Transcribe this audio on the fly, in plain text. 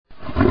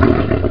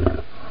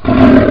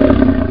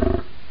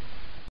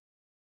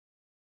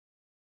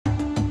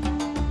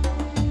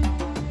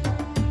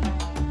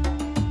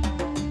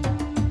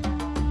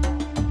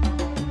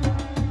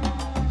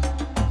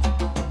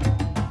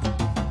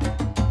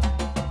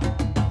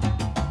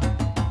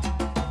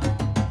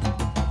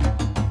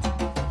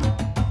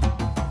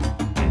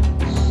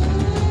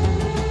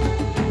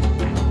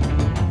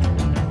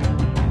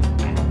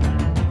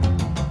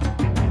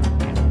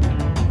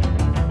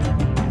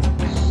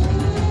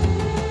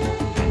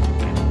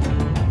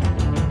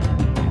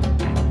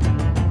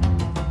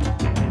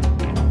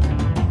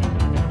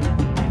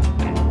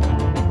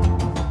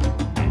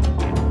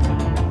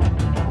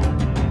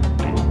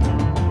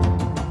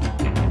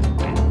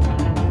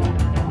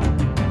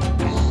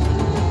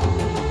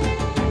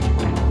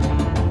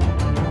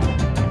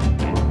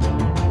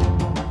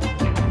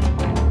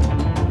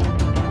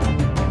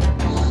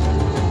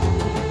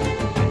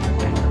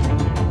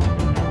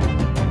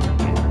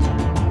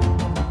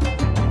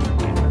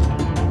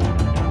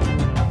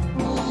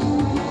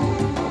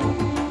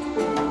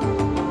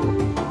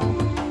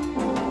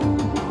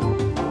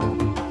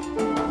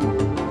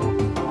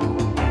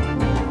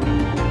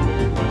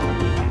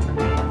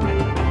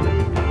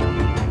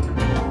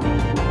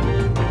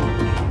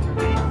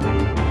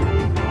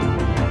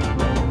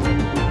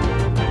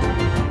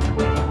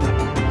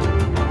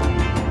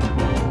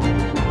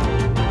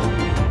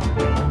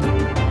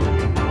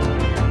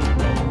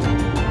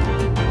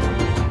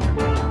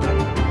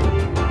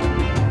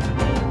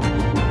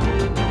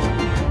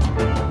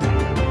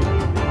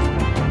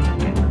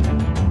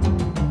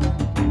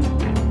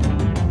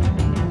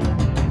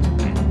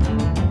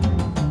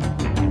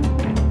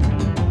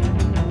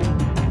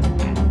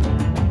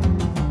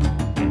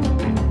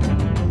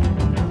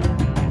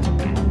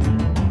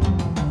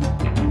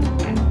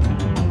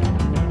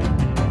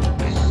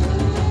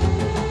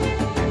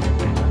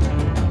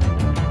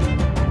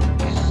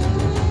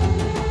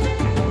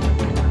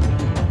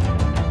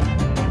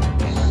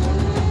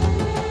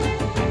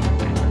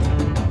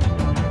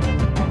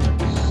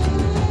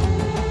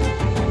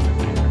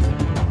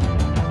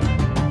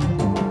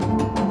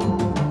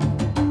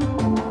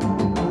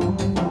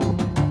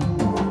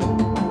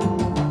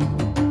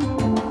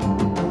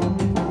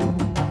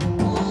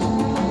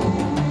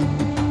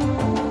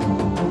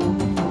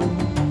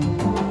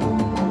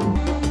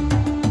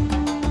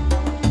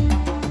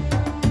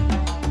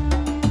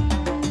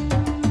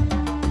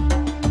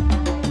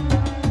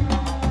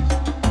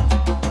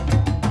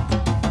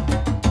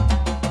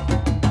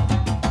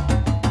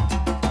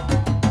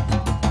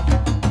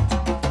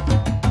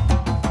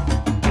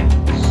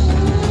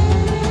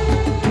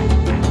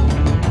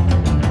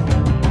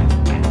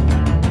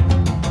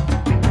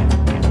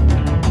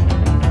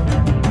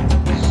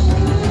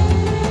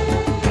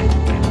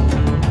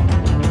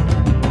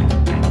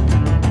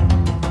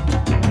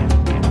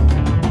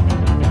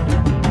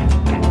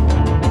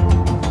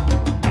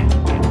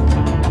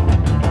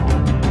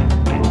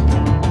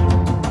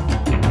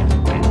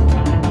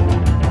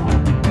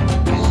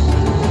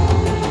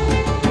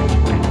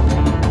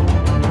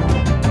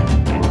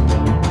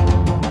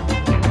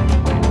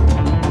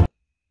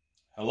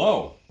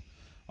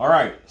All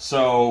right,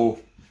 so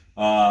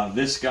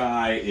this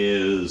guy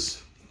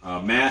is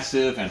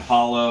massive and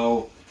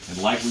hollow,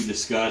 and like we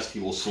discussed, he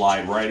will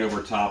slide right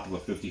over top of a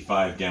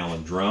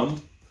 55-gallon drum.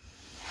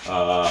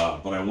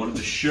 But I wanted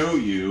to show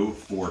you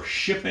for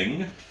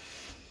shipping.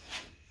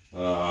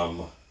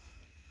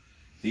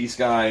 These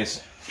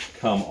guys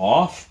come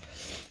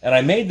off, and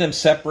I made them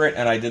separate,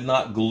 and I did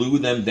not glue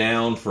them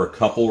down for a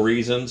couple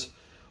reasons.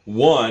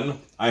 One,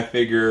 I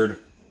figured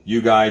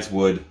you guys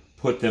would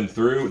put them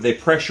through. They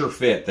pressure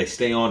fit. They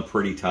stay on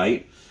pretty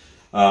tight.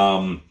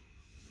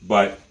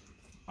 But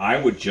I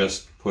would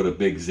just put a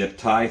big zip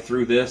tie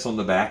through this on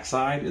the back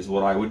side is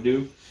what I would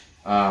do.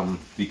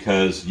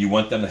 Because you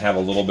want them to have a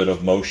little bit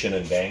of motion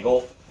and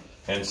dangle.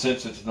 And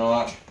since it's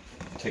not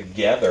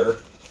together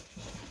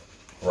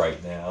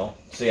right now,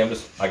 see,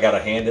 I got a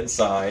hand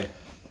inside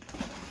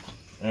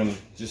and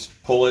just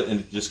pull it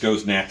and it just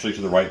goes naturally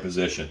to the right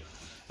position.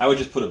 I would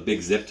just put a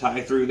big zip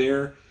tie through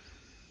there,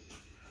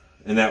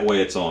 and that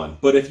way it's on.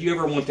 But if you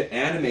ever want to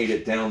animate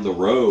it down the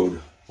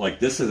road, like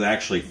this is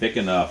actually thick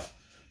enough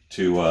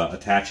to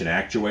attach an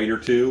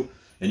actuator to,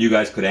 and you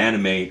guys could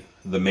animate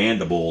the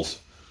mandibles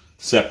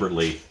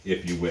separately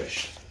if you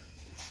wished.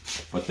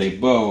 But they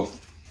both,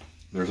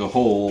 there's a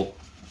hole,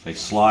 they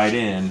slide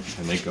in,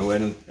 and they go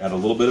in at a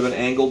little bit of an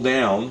angle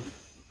down.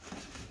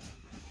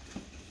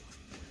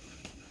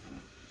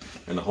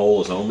 And the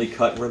hole is only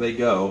cut where they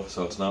go,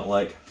 so it's not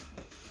like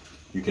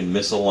you can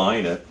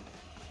misalign it.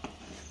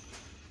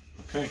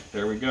 Okay,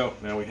 there we go.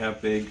 Now we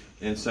have big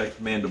insect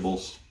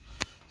mandibles.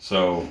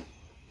 So,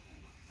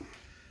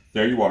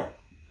 there you are.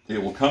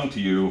 It will come to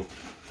you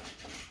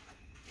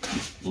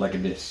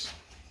like this.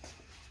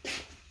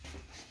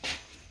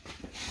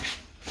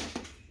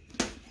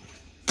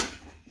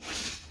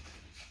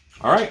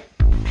 All right,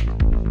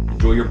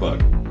 enjoy your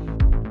bug.